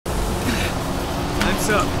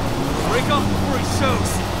What's up? Break off before he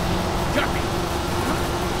shows. Got me.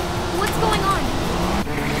 What's going on?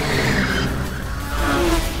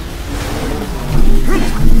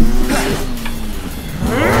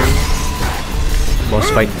 Boss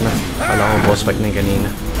fight na. Kala ko boss fight na yung kanina.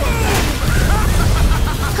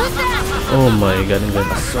 Oh my god, ang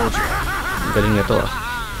galing. Ang galing na to ah.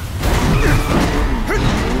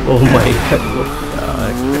 Oh my god.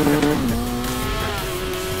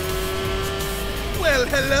 Well,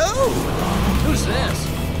 hello! Who's this?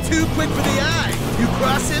 Too quick for the eye. You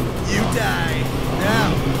cross him, you die.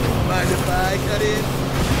 Now, mind if I cut in?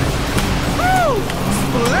 Woo!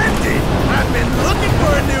 Splendid! I've been looking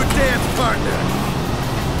for a new dance partner.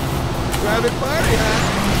 Private party, huh?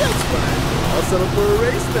 That's fine. I'll settle for a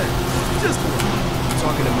race then. Just one. You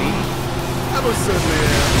talking to me? I most certainly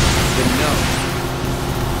am. Then no.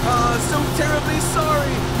 So terribly sorry.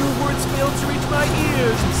 Your words failed to reach my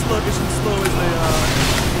ears, sluggish and slow as they are.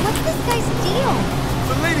 What's this guy's deal?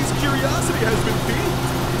 The lady's curiosity has been piqued.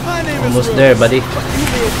 My name Almost is Roche. there, buddy. You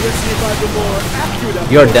may address me by the more accurate.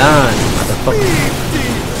 You're done, motherfucker.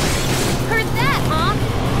 Heard that, huh?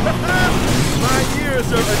 My ears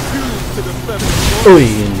are attuned to the feminine voice. Uy,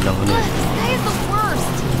 yun lang ano. This guy is the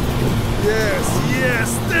worst. Yes, yes,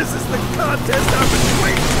 this is the contest I've been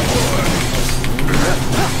waiting for.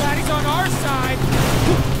 Daddy's on our side.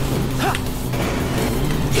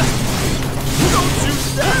 Don't you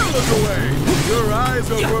dare look away. Your eyes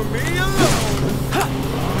are for me alone.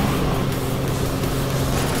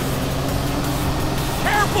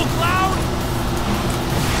 Careful, Cloud!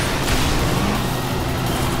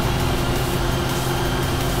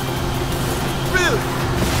 Really?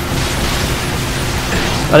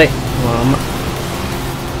 Pare, mama.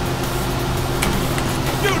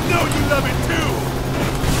 You know you love it too.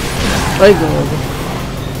 Ay, gago.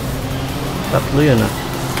 Tatlo yun ah.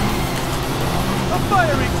 A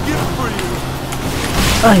fiery gift for you.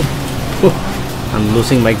 Ay! Oh, I'm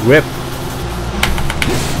losing my grip.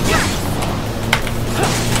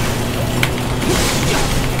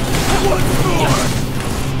 Once more.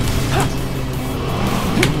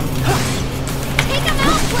 Take him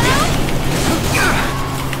out, Cloud!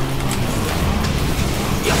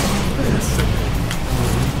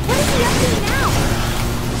 What is he up to now?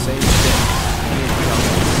 Same shit.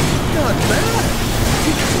 Not bad.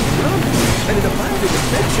 And an abiding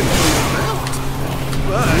affection for your mount.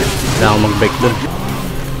 But Kailangan akong mag-break dun.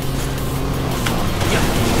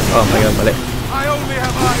 Oh my god, mali. I only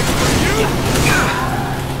have eyes for you.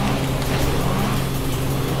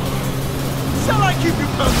 Shall I keep you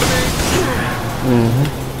company?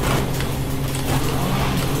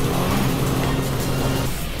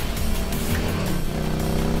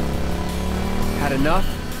 Had enough?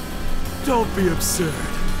 Don't be absurd.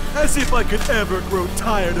 As if I could ever grow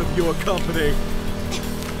tired of your company.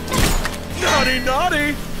 Naughty,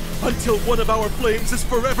 naughty! Until one of our flames is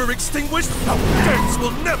forever extinguished, our dance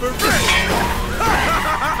will never end!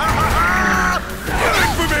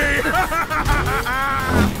 Coming for me!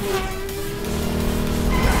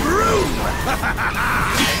 Rude!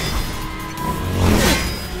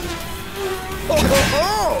 Ho ho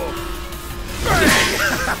ho!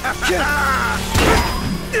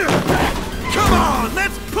 Come on,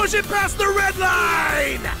 let's push it past the red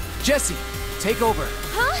line! Jesse, take over.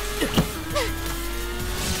 Huh?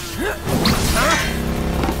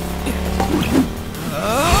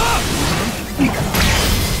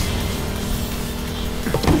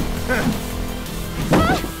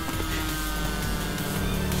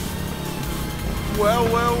 Well,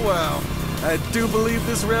 well, well. I do believe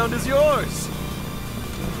this round is yours.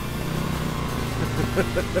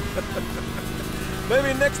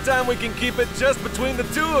 Maybe next time we can keep it just between the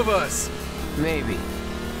two of us. Maybe.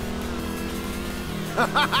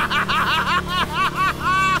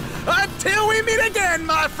 Until we meet again,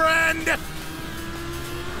 my friend!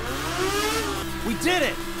 We did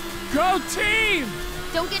it! Go team!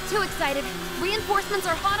 Don't get too excited. Reinforcements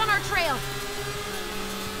are hot on our trail.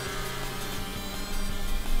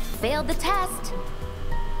 Failed the test.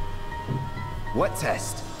 What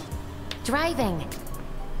test? Driving.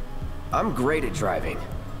 I'm great at driving.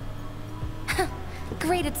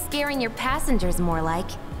 Great at scaring your passengers, more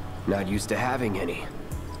like. Not used to having any.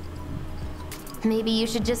 Maybe you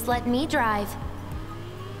should just let me drive.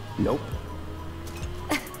 Nope.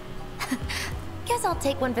 Guess I'll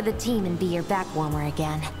take one for the team and be your back warmer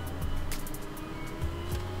again.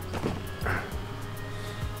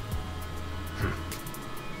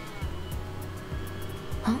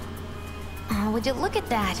 Huh? Oh, would you look at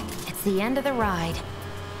that? It's the end of the ride.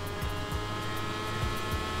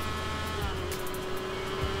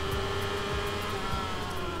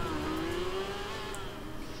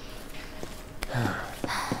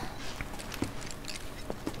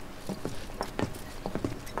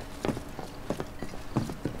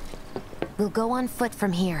 We'll go on foot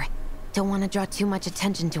from here. Don't want to draw too much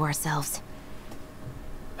attention to ourselves.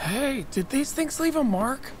 Hey, did these things leave a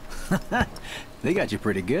mark? They got you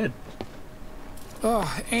pretty good.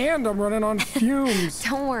 Oh, and I'm running on fumes.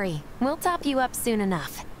 Don't worry, we'll top you up soon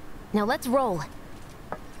enough. Now let's roll.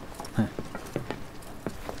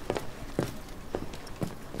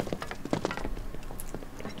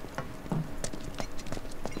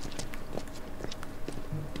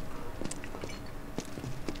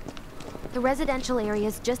 The residential area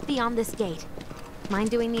is just beyond this gate. Mind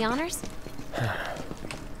doing the honors?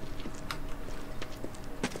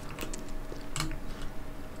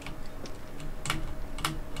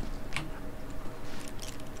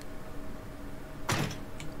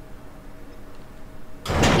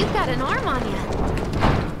 You've got an arm on you.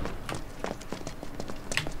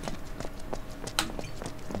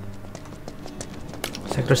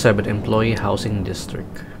 Sector 7 Employee Housing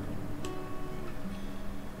District.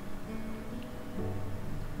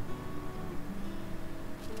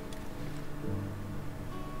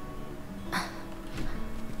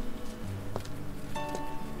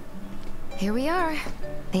 Here we are.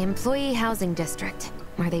 The Employee Housing District,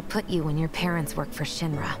 where they put you when your parents worked for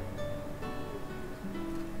Shinra.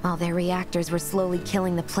 While their reactors were slowly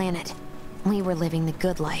killing the planet, we were living the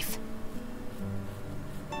good life.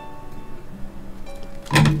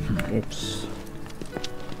 Oops.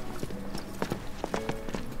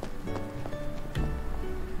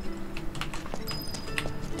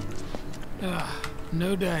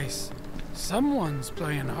 No dice. Someone's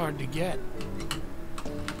playing hard to get.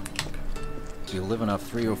 You're living off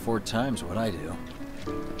 3 or 4 times what I do.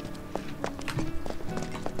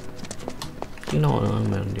 Sino ko naman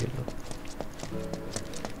meron dito?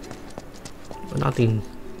 Ba natin?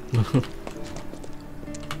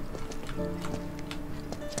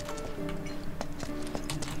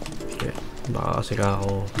 Okay. Baka kasi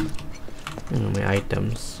ako may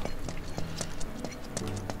items.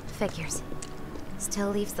 Figures.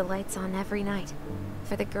 Still leaves the lights on every night.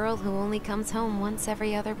 For the girl who only comes home once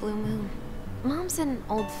every other blue moon. Mom's an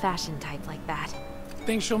old-fashioned type like that.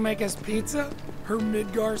 Think she'll make us pizza? Her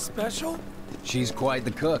Midgar special? She's quite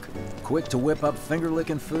the cook. Quick to whip up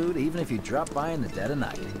finger-licking food, even if you drop by in the dead of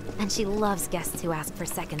night. And she loves guests who ask for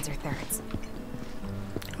seconds or thirds.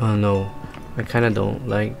 Oh no, I kinda don't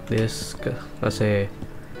like this kasi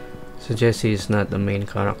si Jessie is not the main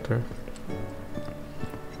character.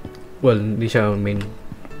 Well, hindi siya main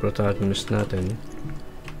protagonist natin.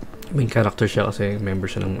 Main character siya kasi member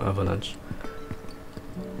siya ng Avalanche.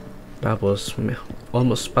 Tapos,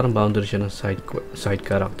 almost parang boundary siya ng side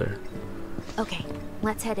character. Okay,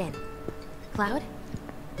 let's head in. Cloud,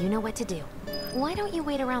 you know what to do. Why don't you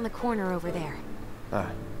wait around the corner over there?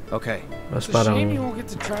 Okay. Mas It's a parang shame you won't get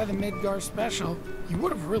to try the Midgar special. You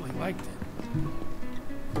would have really liked it.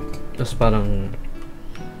 Tapos parang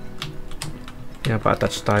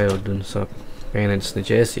pa-attach tayo dun sa parents ni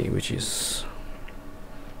Jessie, which is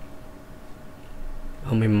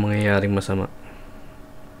may mangyayaring masama.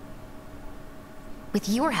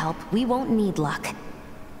 With your help, we won't need luck.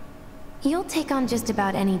 You'll take on just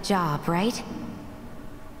about any job, right?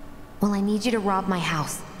 Well, I need you to rob my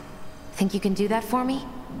house. Think you can do that for me?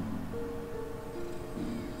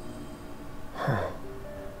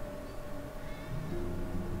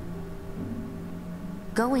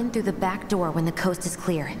 Go in through the back door when the coast is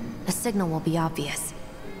clear. The signal will be obvious.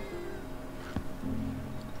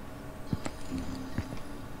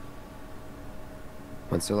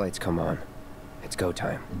 Once the lights come on, it's go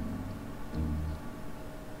time.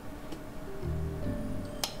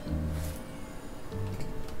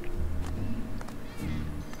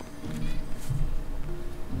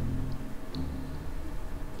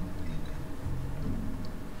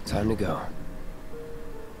 Time to go.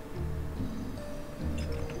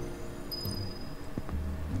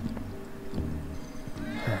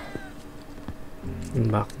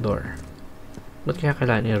 Yung back door. Ba't kaya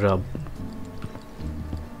kailangan i-rob?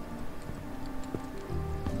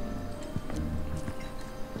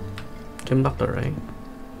 Yung back door, right?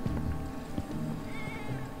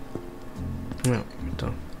 No,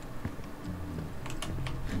 ito.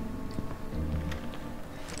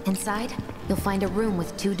 Inside, you'll find a room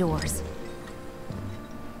with 2 doors.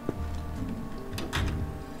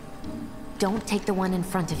 Don't take the one in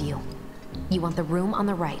front of you. You want the room on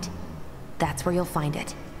the right. That's where you'll find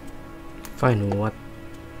it. Find what?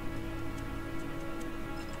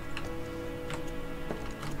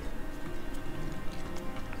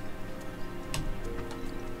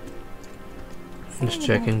 Just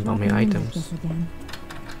checking about my items.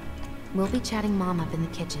 We'll be chatting Mom up in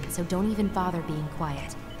the kitchen, so don't even bother being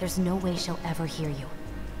quiet. There's no way she'll ever hear you.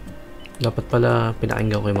 Dapat pala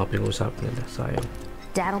pinakinggan ko yung mga pinag-usapan nila. Sayang.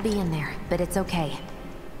 Dad'll be in there, but it's okay.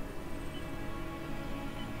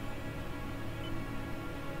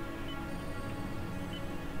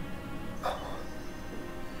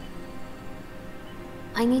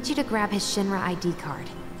 I need you to grab his Shinra ID card.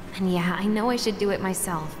 And yeah, I know I should do it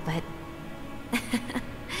myself, but...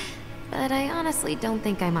 but I honestly don't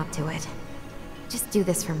think I'm up to it. Just do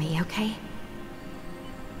this for me, okay?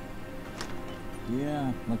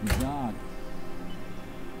 Yeah, lucky dog.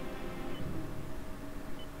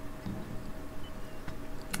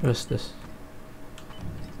 What's this?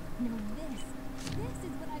 Now this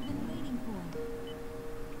is what I've been waiting for.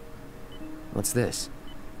 What's this?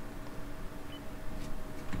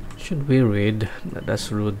 Should we read?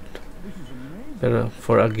 That's rude. But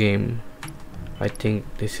for a game, I think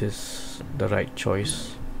this is the right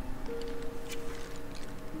choice.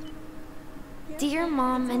 Dear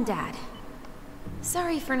Mom and Dad,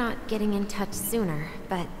 sorry for not getting in touch sooner,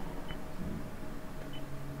 but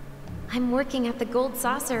I'm working at the Gold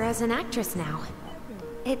Saucer as an actress now.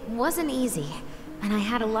 It wasn't easy, and I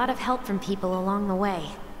had a lot of help from people along the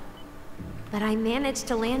way. But I managed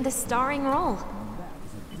to land a starring role.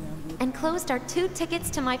 Enclosed are 2 tickets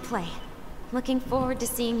to my play. Looking forward to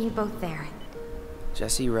seeing you both there.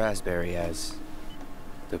 Jessie Raspberry as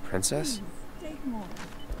the princess? Take more.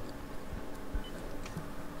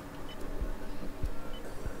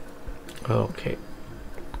 Okay.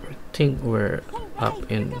 I think we're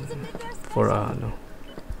up in for no.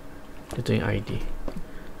 Ito yung ID.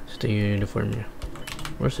 Ito yung uniform niya.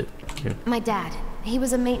 Where's it? Here. My dad. He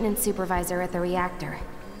was a maintenance supervisor at the reactor.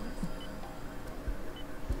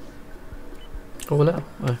 Oh, wala.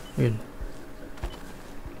 Ah, yun.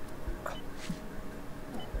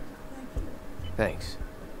 Thanks.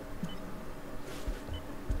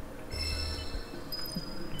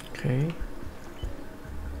 Okay.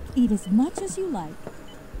 Eat as much as you like.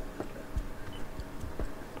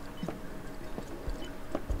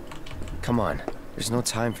 Come on. There's no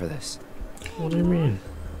time for this. What do you mean?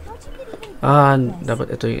 How'd you get even Ah, this?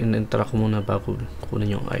 dapat ito yung in-interact ko muna bago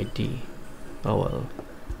kunin yung ID. Oh well.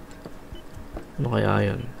 Ano kaya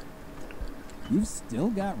yan? You've still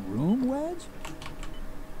got room, Wedge?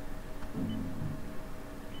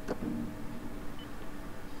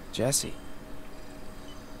 Jessie.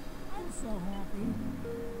 I'm so happy.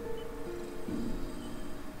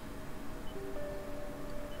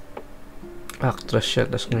 Actress siya,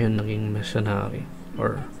 tapos ngayon naging mercenary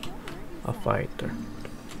or a fighter.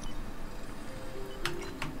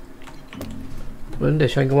 Well, hindi.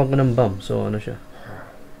 Siya gawa ko ng bomb. So, ano siya?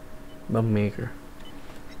 Bomb maker.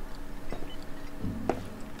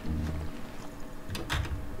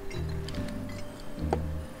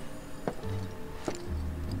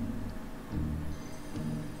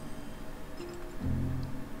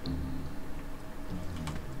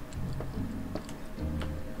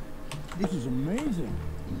 This is amazing.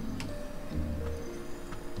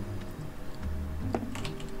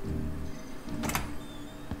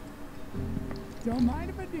 Don't mind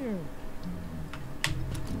if I do.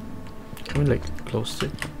 Can we like close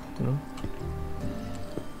it? No?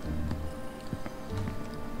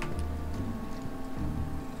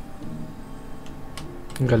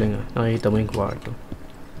 Ang galing ah. Nakikita mo yung kwarto.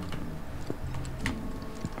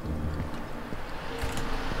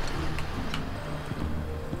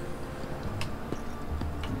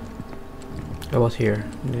 I was here.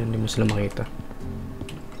 Hindi mo sila makita.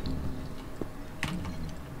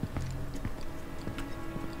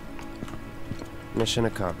 Mission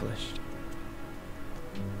accomplished.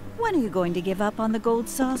 When are you going to give up on the Gold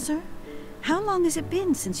Saucer? How long has it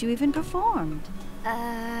been since you even performed?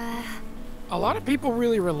 A lot of people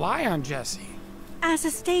really rely on Jessie. As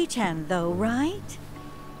a stagehand, though, right?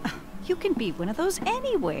 You can be one of those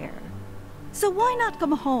anywhere. So why not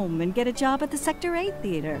come home and get a job at the Sector 8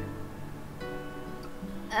 theater?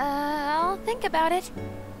 I'll think about it.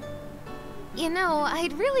 You know,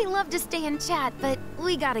 I'd really love to stay and chat, but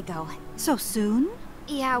we gotta go. So soon?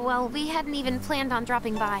 Yeah, well, we hadn't even planned on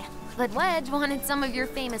dropping by. But Wedge wanted some of your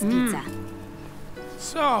famous pizza.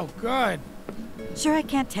 So good. Sure I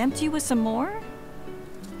can't tempt you with some more?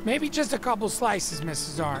 Maybe just a couple slices,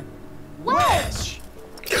 Mrs. R. Wedge!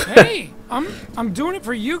 Hey, I'm doing it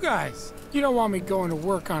for you guys. You don't want me going to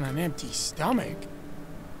work on an empty stomach.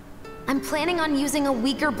 I'm planning on using a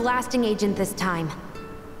weaker blasting agent this time.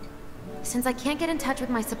 Since I can't get in touch with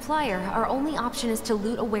my supplier, our only option is to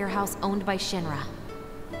loot a warehouse owned by Shinra.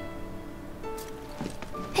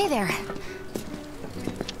 Hey there.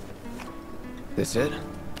 This it?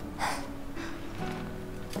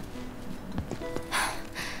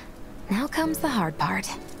 Now comes the hard part.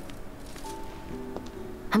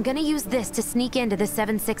 I'm gonna use this to sneak into the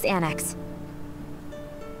 7-6 annex.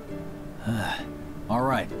 All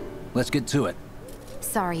right, let's get to it.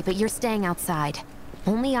 Sorry, but you're staying outside.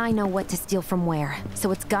 Only I know what to steal from where,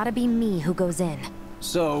 so it's gotta be me who goes in.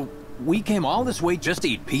 So, we came all this way just to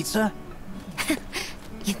eat pizza?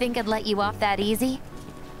 You think I'd let you off that easy?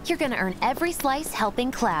 You're gonna earn every slice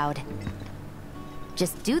helping Cloud.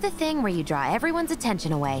 Just do the thing where you draw everyone's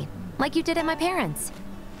attention away, like you did at my parents'.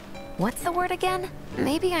 What's the word again?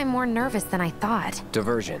 Maybe I'm more nervous than I thought.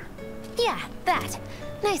 Diversion. Yeah, that.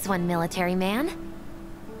 Nice one, military man.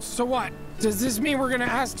 So what? Does this mean we're gonna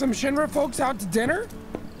ask some Shinra folks out to dinner?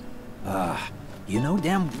 You know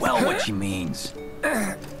damn well what she means.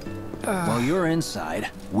 While you're inside,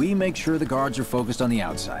 we make sure the guards are focused on the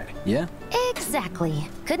outside, yeah? Exactly.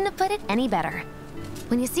 Couldn't have put it any better.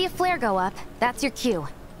 When you see a flare go up, that's your cue.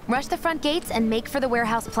 Rush the front gates and make for the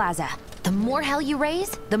warehouse plaza. The more hell you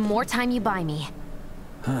raise, the more time you buy me.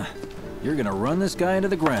 Huh. You're gonna run this guy into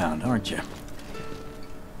the ground, aren't you?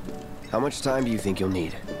 How much time do you think you'll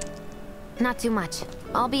need? Not too much.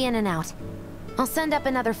 I'll be in and out. I'll send up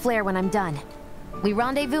another flare when I'm done. We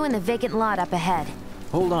rendezvous in the vacant lot up ahead.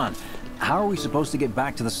 Hold on. How are we supposed to get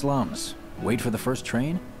back to the slums? Wait for the first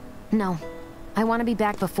train? No. I want to be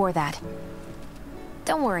back before that.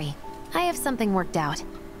 Don't worry. I have something worked out.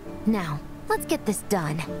 Now, let's get this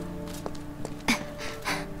done.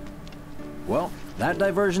 Well, that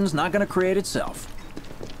diversion's not gonna create itself.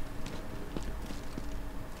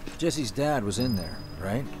 Jesse's dad was in there,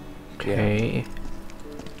 right? Okay.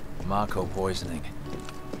 Mako poisoning.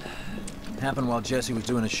 Happened while Jesse was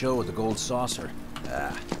doing a show with the Gold Saucer.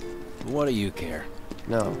 What do you care?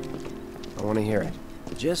 No. I want to hear it.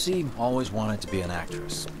 Jessie always wanted to be an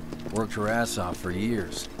actress. Worked her ass off for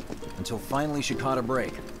years. Until finally she caught a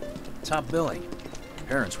break. Top billing.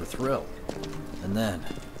 Parents were thrilled. And then,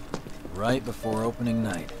 right before opening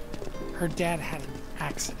night, Her dad had an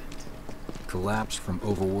accident. collapsed from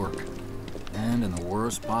overwork. And in the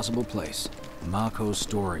worst possible place, Mako's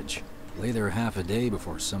storage. Lay there half a day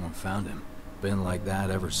before someone found him. Been like that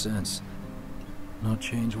ever since. No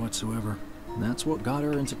change whatsoever. That's what got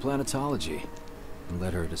her into planetology. And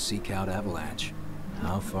led her to seek out AVALANCHE.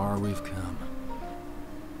 How far we've come.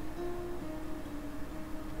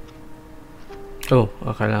 Oh,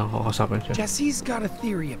 kailangan ko kasapin siya. Jesse's got a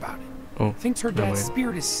theory about it. Oh, Thinks her no dad's way.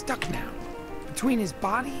 spirit is stuck now, between his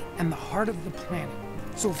body and the heart of the planet.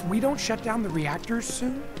 So if we don't shut down the reactors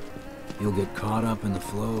soon, You'll get caught up in the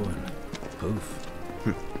flow and poof.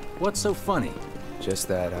 What's so funny? Just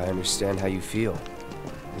that I understand how you feel.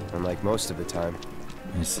 Unlike most of the time.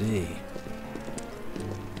 I see.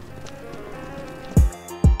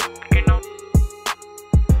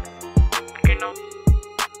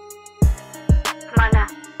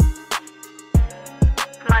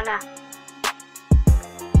 Mana.